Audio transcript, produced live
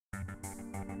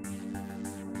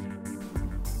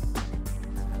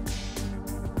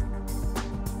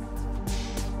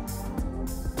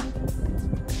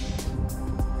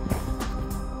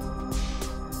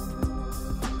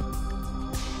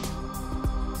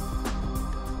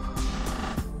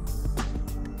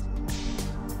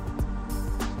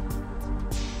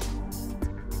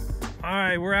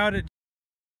right, we're out at,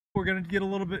 we're gonna get a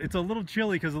little bit, it's a little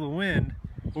chilly because of the wind,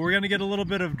 but we're gonna get a little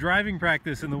bit of driving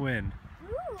practice in the wind.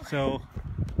 Ooh. So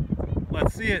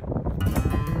let's see it.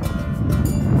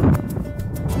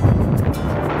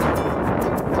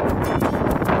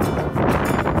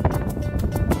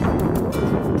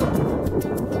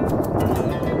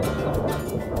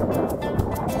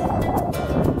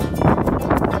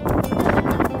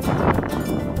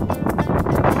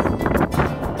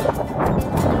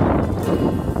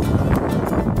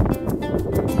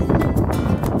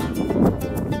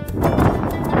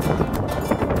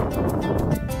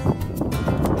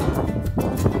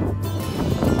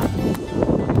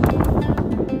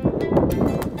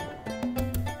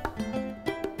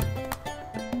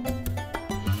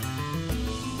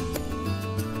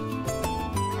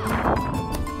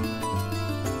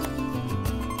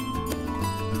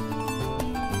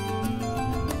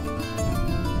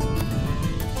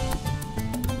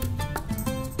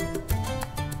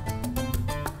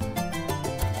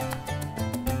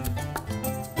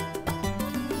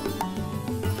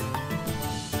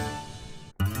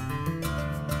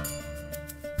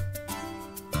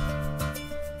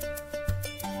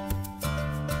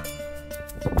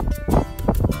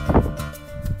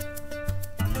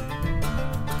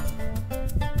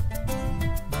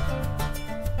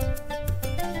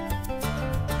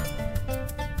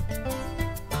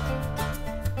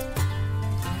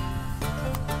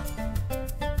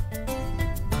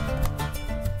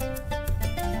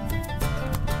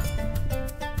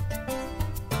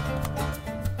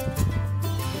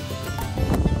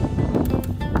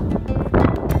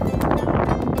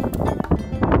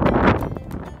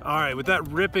 All right, with that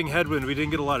ripping headwind, we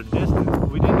didn't get a lot of distance.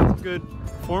 We did get some good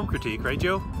form critique, right,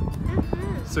 Joe?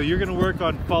 Mm-hmm. So you're gonna work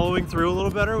on following through a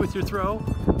little better with your throw,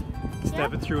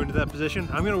 stepping through into that position.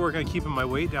 I'm gonna work on keeping my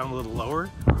weight down a little lower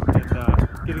and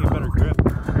getting a better grip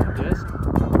on the disc.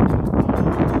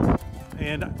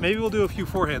 And maybe we'll do a few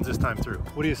forehands this time through.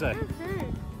 What do you say?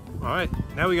 Mm-hmm. All right,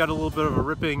 now we got a little bit of a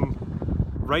ripping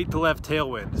right to left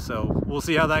tailwind, so we'll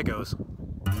see how that goes.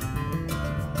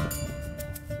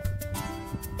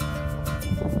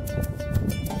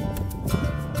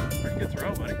 Good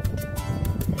throw, buddy.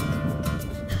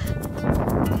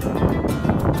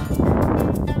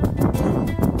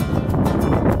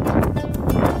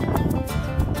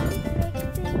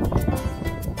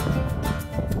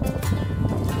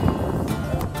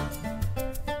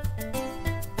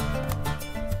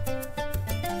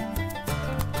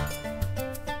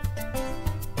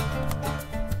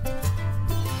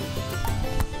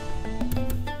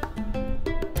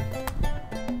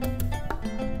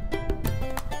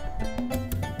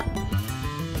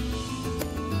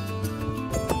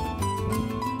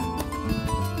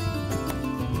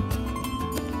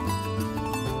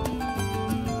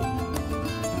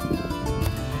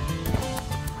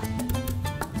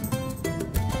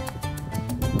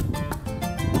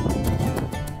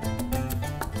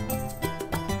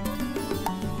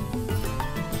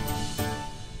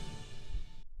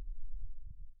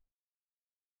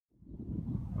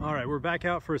 All right, we're back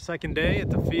out for a second day at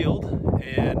the field,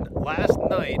 and last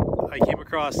night I came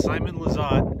across Simon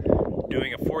Lizotte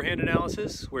doing a forehand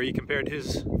analysis where he compared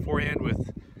his forehand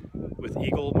with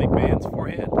Eagle McMahon's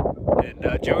forehand.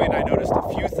 And Joey and I noticed a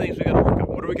few things we got to work on.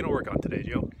 What are we going to work on today,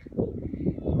 Joe?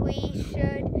 We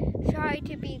should try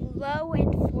to be low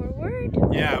and forward.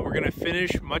 Yeah, we're going to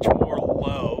finish much more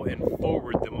low and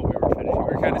forward than what we were finishing. We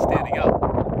were kind of standing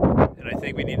up, and I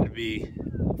think we need to be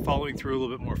following through a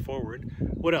little bit more forward.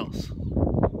 What else?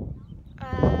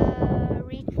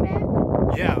 Reach back?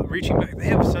 Yeah, reaching back. They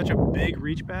have such a big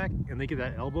reach back, and they get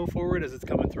that elbow forward as it's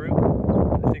coming through.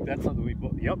 I think that's something we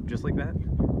both, yep, just like that.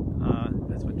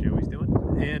 That's what Joey's doing.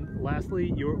 And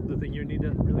lastly, the thing you need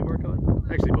to really work on,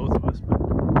 actually both of us, but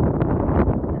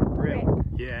your grip.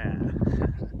 Yeah.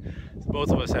 So both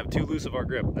of us have too loose of our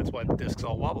grip. That's why the disc's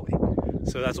all wobbly.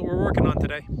 So that's what we're working on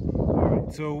today. All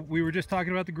right, so we were just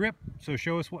talking about the grip. So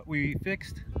show us what we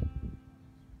fixed.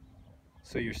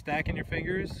 So you're stacking your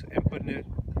fingers and putting it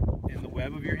in the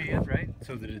web of your hand, right?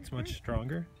 So that it's much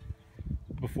stronger.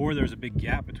 Before there's a big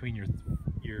gap between your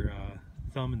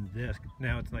thumb and the disc.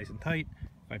 Now it's nice and tight.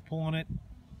 If I pull on it,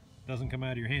 it doesn't come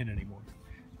out of your hand anymore.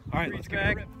 All right, let's go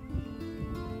back.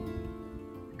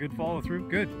 Good follow through.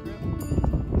 Good.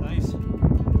 Nice.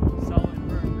 Solid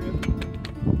firm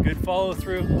grip. Good follow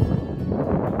through.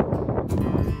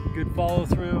 Good follow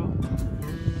through.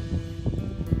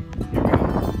 Here we go.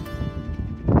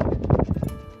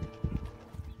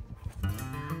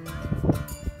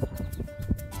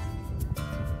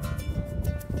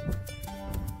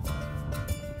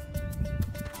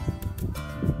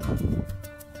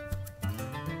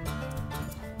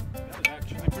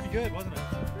 good, wasn't it?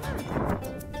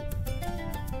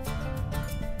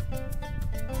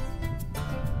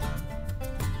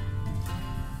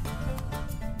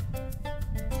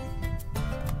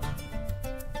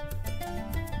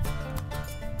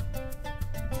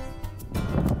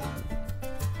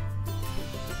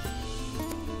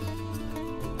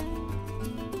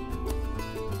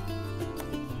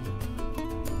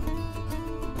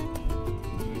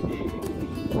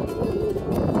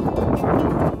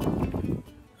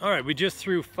 All right, we just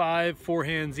threw 5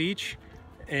 forehands each,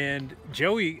 and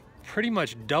Joey pretty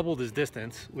much doubled his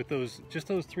distance with just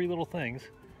those 3 little things.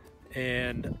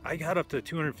 And I got up to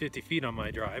 250 feet on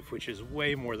my drive, which is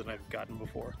way more than I've gotten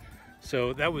before.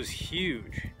 So that was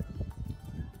huge.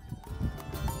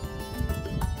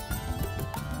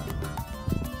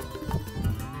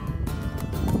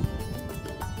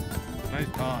 Nice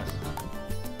toss.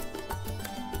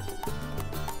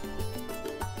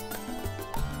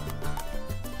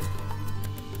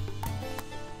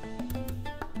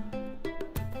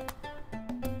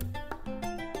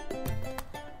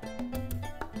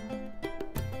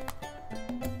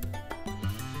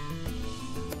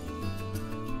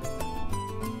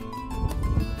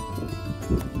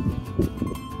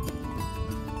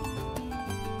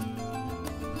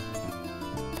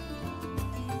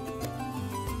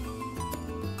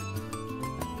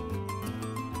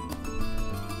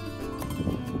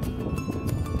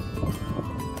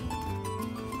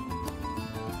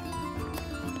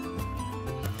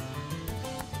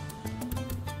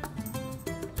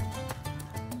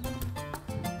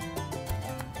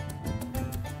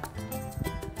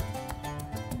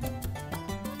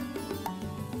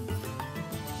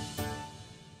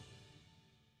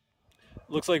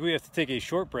 Looks like we have to take a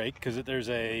short break because there's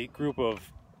a group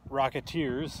of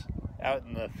rocketeers out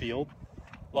in the field.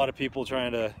 A lot of people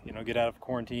trying to, get out of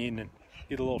quarantine and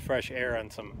get a little fresh air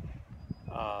on some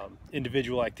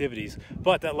individual activities.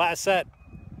 But that last set,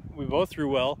 we both threw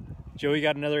well. Joey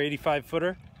got another 85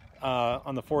 footer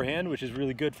on the forehand, which is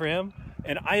really good for him.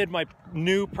 And I had my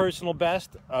new personal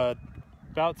best,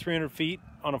 about 300 feet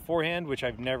on a forehand, which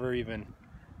I've never even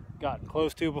gotten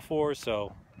close to before.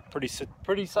 So pretty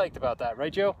psyched about that,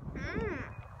 right, Joe?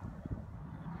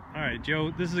 All right, Joe,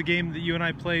 this is a game that you and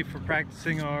I play for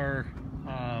practicing our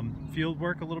field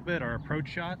work a little bit, our approach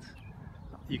shots.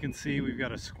 You can see we've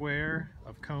got a square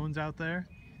of cones out there.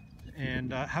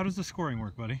 And how does the scoring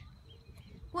work, buddy?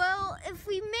 Well, if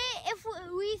we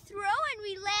throw and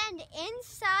we land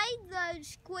inside the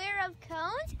square of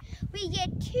cones, we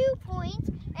get 2 points.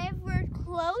 And if we're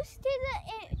close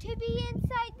to be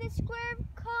inside the square of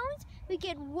cones, we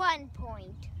get 1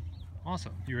 point.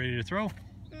 Awesome. You ready to throw?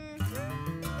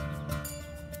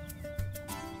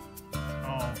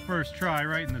 Oh, first try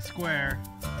right in the square.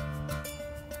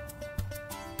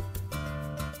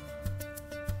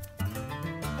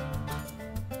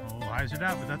 Oh, hyzered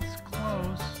out, but that's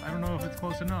close. I don't know if it's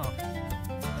close enough.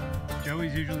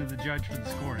 Joey's usually the judge for the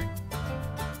scoring.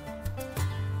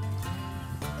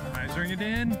 Hyzering it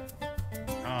in.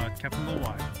 It kept a little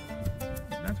wide.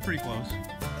 That's pretty close.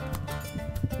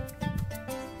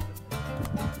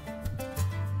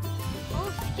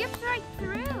 Oh, skipped right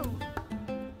through.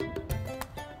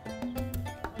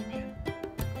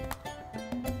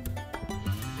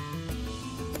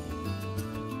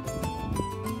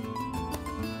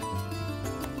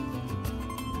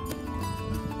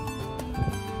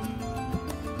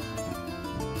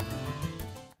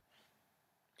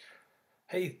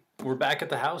 Hey, we're back at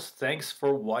the house. Thanks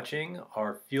for watching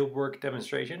our fieldwork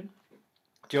demonstration.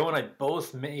 Joe and I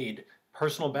both made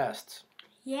personal bests.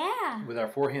 Yeah. With our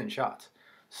forehand shots.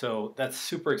 So that's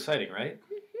super exciting, right?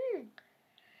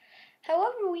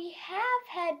 However, we have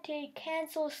had to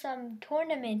cancel some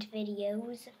tournament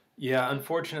videos. Yeah,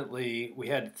 unfortunately, we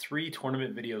had 3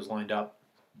 tournament videos lined up,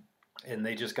 and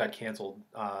they just got canceled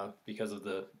because of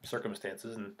the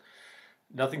circumstances, and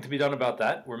nothing to be done about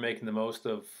that. We're making the most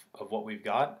of what we've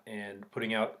got and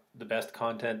putting out the best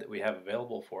content that we have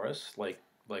available for us, like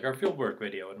our fieldwork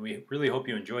video, and we really hope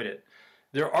you enjoyed it.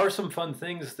 There are some fun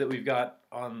things that we've got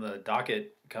on the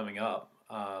docket coming up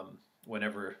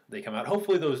whenever they come out.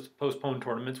 Hopefully those postponed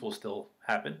tournaments will still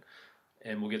happen,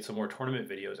 and we'll get some more tournament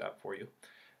videos out for you.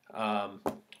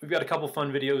 We've got a couple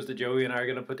fun videos that Joey and I are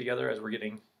going to put together as we're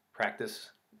getting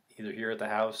practice either here at the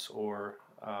house or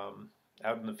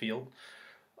out in the field.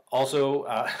 Also,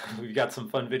 we've got some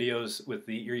fun videos with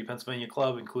the Erie, Pennsylvania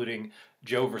Club, including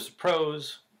Joe versus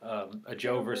Pros, a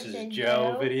Joe versus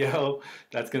Joe video.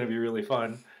 That's going to be really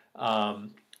fun.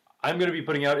 I'm going to be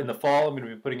putting out in the fall, I'm going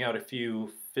to be putting out a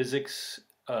few physics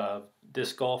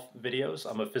disc golf videos.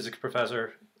 I'm a physics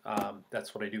professor.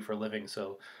 That's what I do for a living,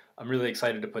 so I'm really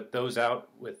excited to put those out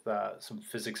with some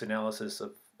physics analysis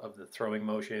of the throwing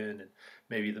motion and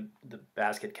maybe the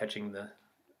basket catching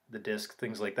the disc,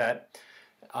 things like that.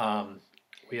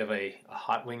 We have a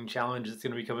hot wing challenge that's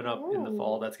going to be coming up in the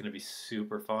fall. That's going to be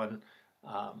super fun.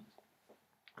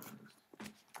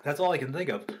 That's all I can think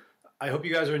of. I hope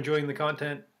you guys are enjoying the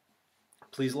content.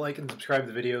 Please like and subscribe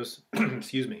to the videos.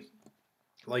 Excuse me.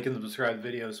 Like and subscribe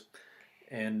to the videos.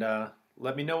 And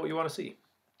let me know what you want to see.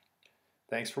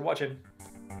 Thanks for watching.